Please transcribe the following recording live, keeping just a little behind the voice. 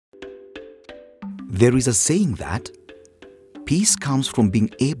There is a saying that peace comes from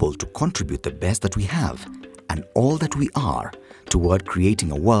being able to contribute the best that we have and all that we are toward creating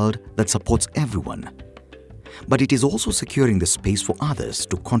a world that supports everyone. But it is also securing the space for others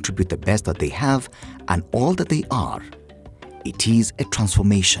to contribute the best that they have and all that they are. It is a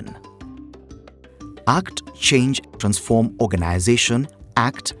transformation. ACT Change Transform Organization,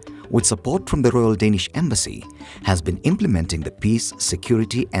 ACT, with support from the Royal Danish Embassy, has been implementing the Peace,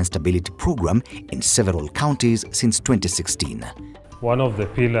 Security and Stability Program in several counties since 2016. One of the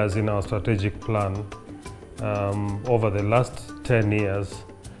pillars in our strategic plan over the last 10 years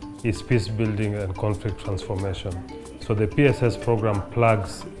is peace building and conflict transformation. So the PSS program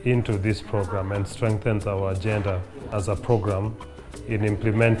plugs into this program and strengthens our agenda as a program in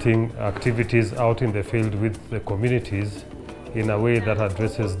implementing activities out in the field with the communities in a way that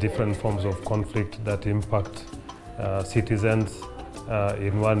addresses different forms of conflict that impact citizens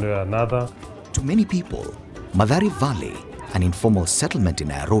in one way or another. To many people, Mathare Valley, an informal settlement in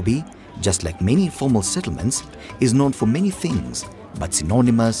Nairobi, just like many informal settlements, is known for many things, but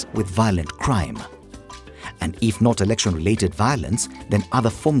synonymous with violent crime. And if not election-related violence, then other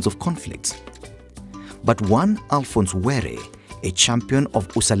forms of conflicts. But one Alphonse Were, a champion of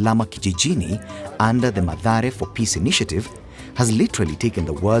Usalama Kijijini under the Mathare for Peace initiative, has literally taken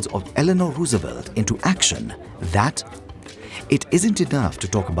the words of Eleanor Roosevelt into action that it isn't enough to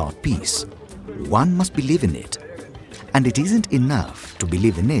talk about peace, one must believe in it. And it isn't enough to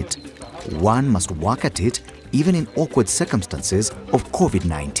believe in it, one must work at it even in awkward circumstances of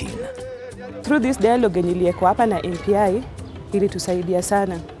COVID-19. Through this dialogue niliyeko hapa na MPI ilitusaidia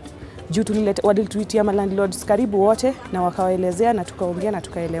sana. Juu walituitia landlords karibu wote na wakawaelezea na tukaongea na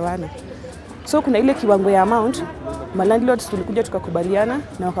tukaelewana. So kuna ile kiwango ya amount landlords tulikuja tukakubaliana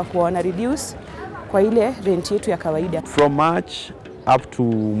na wakakuwa wana reduce kwa ile rent yetu ya kawaida. From March up to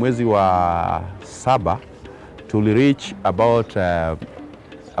mwezi wa 7 to reach about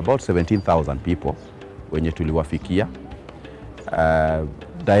 17,000 people wenye tuliwafikia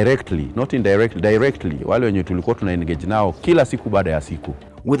directly, not indirectly, directly, wale wenye tulikuwa tuna engage nao kila siku baada ya siku.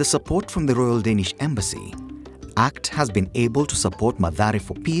 With the support from the Royal Danish Embassy, ACT has been able to support Mathare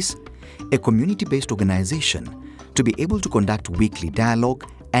for Peace, a community-based organization, to be able to conduct weekly dialogue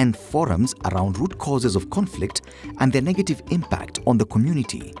and forums around root causes of conflict and their negative impact on the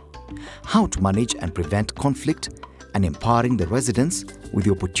community, how to manage and prevent conflict, and empowering the residents with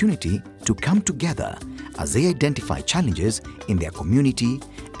the opportunity to come together as they identify challenges in their community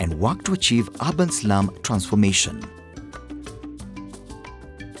and work to achieve urban slum transformation.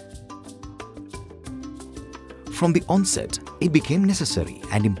 From the onset, it became necessary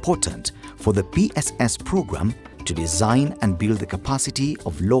and important for the PSS program to design and build the capacity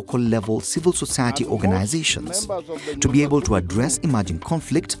of local-level civil society organizations to be able to address emerging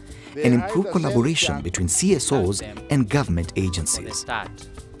conflict and improve collaboration between CSOs and government agencies.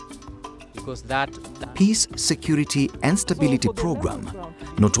 Peace, Security and Stability Program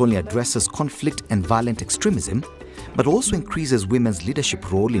not only addresses conflict and violent extremism, but also increases women's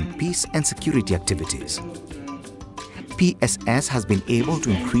leadership role in peace and security activities. PSS has been able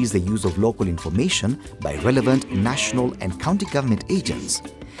to increase the use of local information by relevant national and county government agents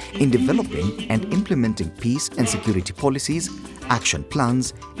in developing and implementing peace and security policies, action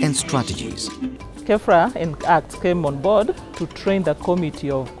plans and strategies. KEFRA and ACT came on board to train the Committee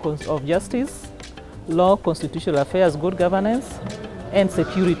of Justice, Law, Constitutional Affairs, Good Governance and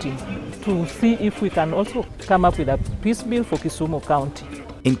Security to see if we can also come up with a peace bill for Kisumu County.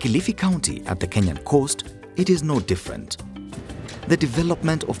 In Kilifi County at the Kenyan coast, it is no different. The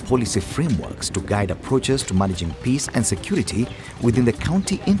development of policy frameworks to guide approaches to managing peace and security within the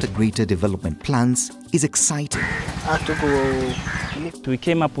county integrated development plans is exciting. We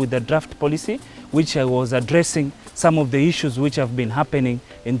came up with a draft policy which was addressing some of the issues which have been happening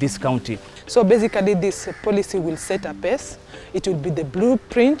in this county. So basically this policy will set a pace. It will be the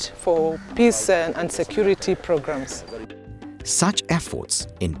blueprint for peace and security programs. Such efforts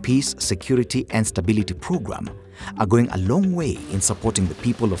in Peace, Security and Stability Program are going a long way in supporting the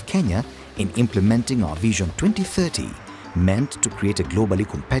people of Kenya in implementing our Vision 2030, meant to create a globally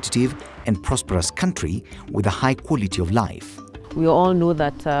competitive and prosperous country with a high quality of life. We all know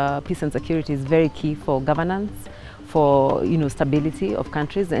that peace and security is very key for governance, for stability of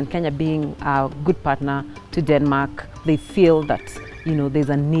countries, and Kenya being a good partner to Denmark, they feel that there's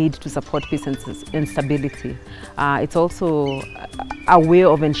a need to support peace and stability. It's also a way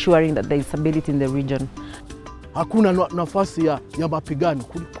of ensuring that there is stability in the region. Hakuna nafasi ya mapigano,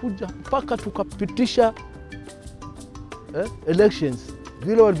 kulikuja mpaka tukapitisha elections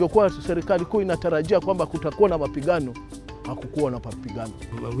vile walivyokuwa serikali kuu inatarajia kwamba kutakuwa na mapigano, hakukuwa na mapigano.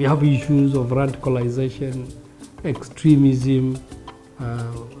 We have issues of radicalization, extremism,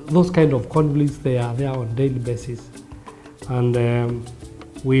 those kind of conflicts, they are there on a daily basis. And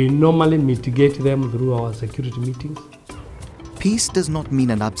we normally mitigate them through our security meetings. Peace does not mean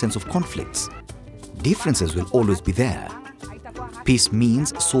an absence of conflicts. Differences will always be there. Peace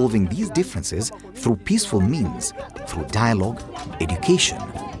means solving these differences through peaceful means, through dialogue, education,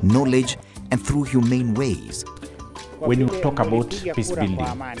 knowledge, and through humane ways. When you talk about peace building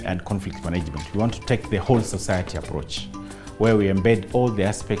and conflict management, we want to take the whole society approach, where we embed all the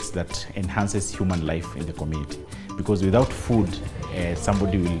aspects that enhances human life in the community. Because without food,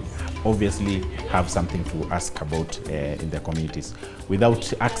 somebody will obviously have something to ask about in their communities.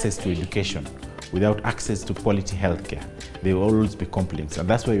 Without access to education, without access to quality healthcare, there will always be conflicts. And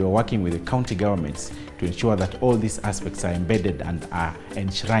that's why we are working with the county governments to ensure that all these aspects are embedded and are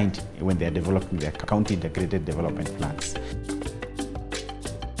enshrined when they are developing their county integrated development plans.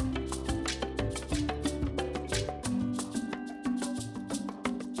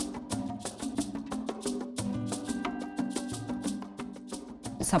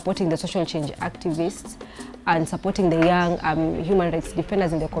 Supporting the social change activists and supporting the young human rights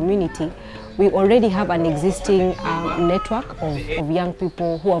defenders in the community, we already have an existing network of young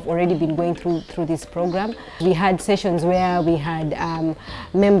people who have already been going through this program. We had sessions where we had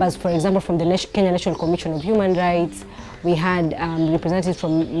members, for example, from the Kenya National Commission of Human Rights. We had representatives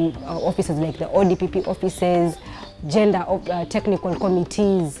from offices like the ODPP offices, gender technical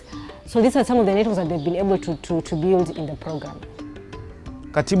committees. So these are some of the networks that they've been able to build in the program.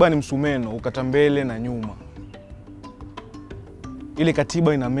 Katiba ni msumeno, ukata mbele na nyuma. Ile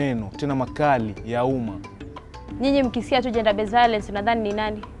katiba ina meno, tena makali ya umma. Nyinyi mkisikia tu gender based violence unadhani ni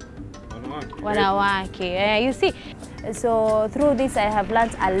nani? Wanawake. You see, so through this I have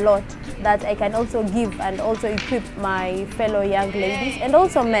learned a lot that I can also give and also equip my fellow young ladies and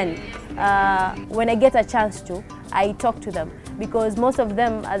also men. When I get a chance to, I talk to them because most of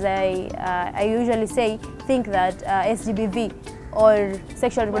them, as I usually say, think that SGBV or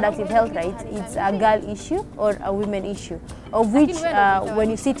sexual reproductive health rights, it's a girl issue or a women issue, of which when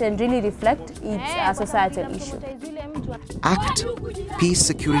you sit and really reflect, it's a societal issue. ACT, Peace,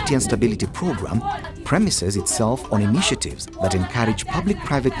 Security and Stability Program, premises itself on initiatives that encourage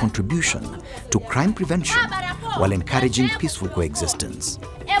public-private contribution to crime prevention while encouraging peaceful coexistence.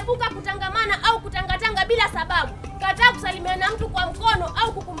 Epuka kutangamana au kutangatanga bila sababu. Kataa kusalimiana na mtu kwa mkono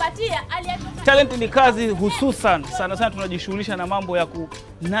au kukumbatia aliyetoka. Talent ni kazi hususan sana tunajishughulisha na mambo ya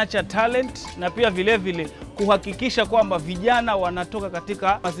nurture talent na pia vile vile kuhakikisha kwamba vijana wanatoka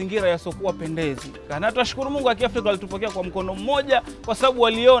katika mazingira yasiokuwa pendezi. Na tunashukuru Mungu wa Kiafrika alitupokea kwa mkono mmoja kwa sababu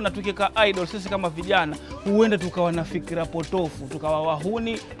waliona tukikaa idol sisi kama vijana huenda tukawa na fikra potofu, tukawa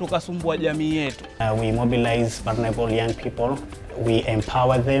wahuni, tukasumbua jamii yetu. We mobilize vulnerable young people. We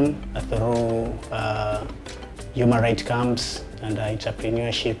empower them through human rights camps and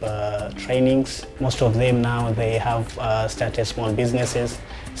entrepreneurship trainings. Most of them now, they have started small businesses.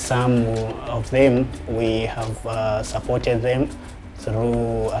 Some of them, we have supported them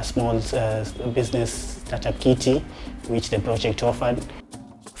through a small business startup kitty, which the project offered.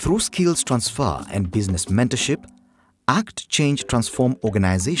 Through skills transfer and business mentorship, ACT Change Transform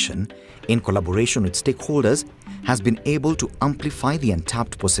organization, in collaboration with stakeholders, has been able to amplify the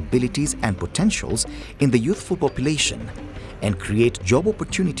untapped possibilities and potentials in the youthful population and create job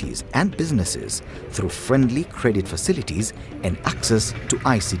opportunities and businesses through friendly credit facilities and access to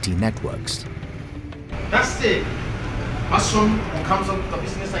ICT networks. That's the person who comes up with a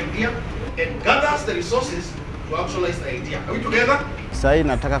business idea and gathers the resources to actualize the idea. Are we together? Sasa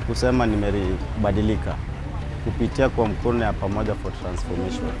nataka kusema nimebadilika kupitia kwa mkono ya pamoja for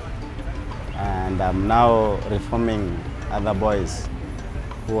transformation. And I'm now reforming other boys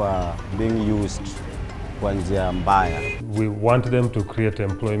who are being used kwa njia mbaya. We want them to create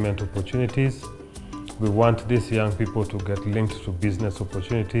employment opportunities. We want these young people to get linked to business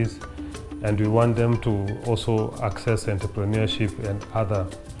opportunities. And we want them to also access entrepreneurship and other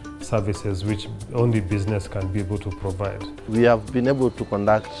services which only business can be able to provide. We have been able to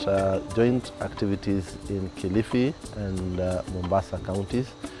conduct joint activities in Kilifi and Mombasa counties,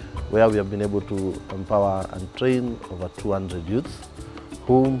 where we have been able to empower and train over 200 youths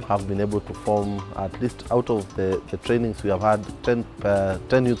whom have been able to form, at least out of the trainings we have had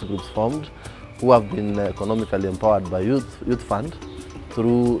 10 youth groups formed who have been economically empowered by youth fund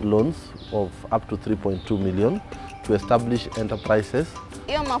through loans of up to 3.2 million to establish enterprises.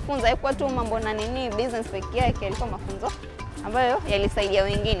 Hiyo mafunzo haikuwa tu mambo na business pekee yake, ilikuwa mafunzo ambayo yalisaidia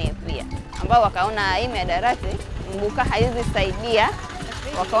wengine pia ambao wakaona hii mihadarati mbuka haizi saidia,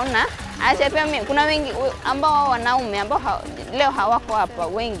 wakaona Acha pia mimi kuna wengi ambao wanaume ambao leo hawako hapa,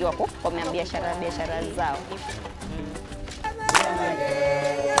 wengi wako kwa biashara zao.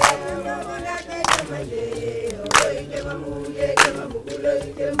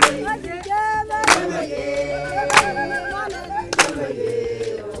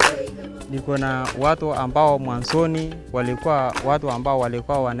 Niko na watu ambao mwanzoni walikuwa watu ambao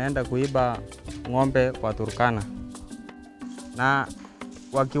walikuwa wanaenda kuiba ng'ombe kwa Turkana, na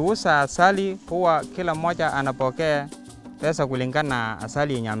wakiuza asali huwa kila mmoja anapokea pesa kulingana na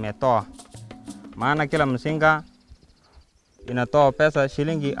asali yenye ametoa, maana kila mzinga inatoa pesa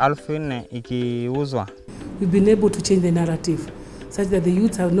shilingi 4,000 ikiuzwa. We've been able to change the narrative such that the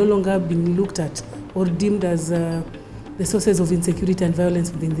youths have no longer been looked at or deemed as the sources of insecurity and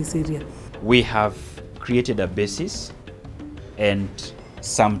violence within this area. We have created a basis and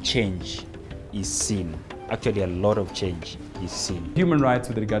some change is seen. Actually, a lot of change is seen. Human rights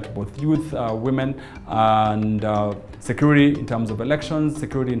with regard to both youth, women, and security in terms of elections,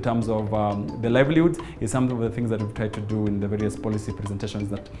 security in terms of the livelihoods is some of the things that we've tried to do in the various policy presentations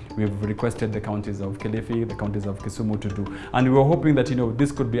that we've requested the counties of Kilifi, the counties of Kisumu to do. And we were hoping that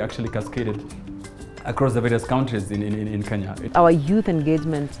this could be actually cascaded across the various countries in Kenya. Our youth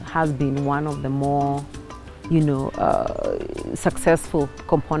engagement has been one of the more successful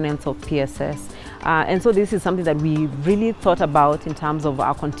components of PSS. And so this is something that we really thought about in terms of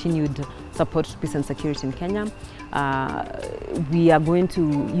our continued support to peace and security in Kenya. We are going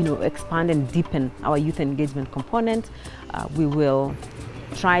to expand and deepen our youth engagement component. We will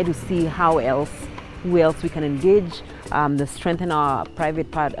try to see who else we can engage, strengthen our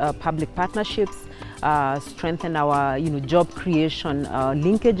public partnerships, strengthen our job creation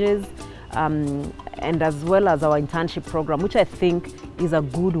linkages, and as well as our internship program, which I think is a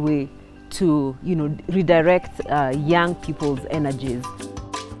good way to redirect young people's energies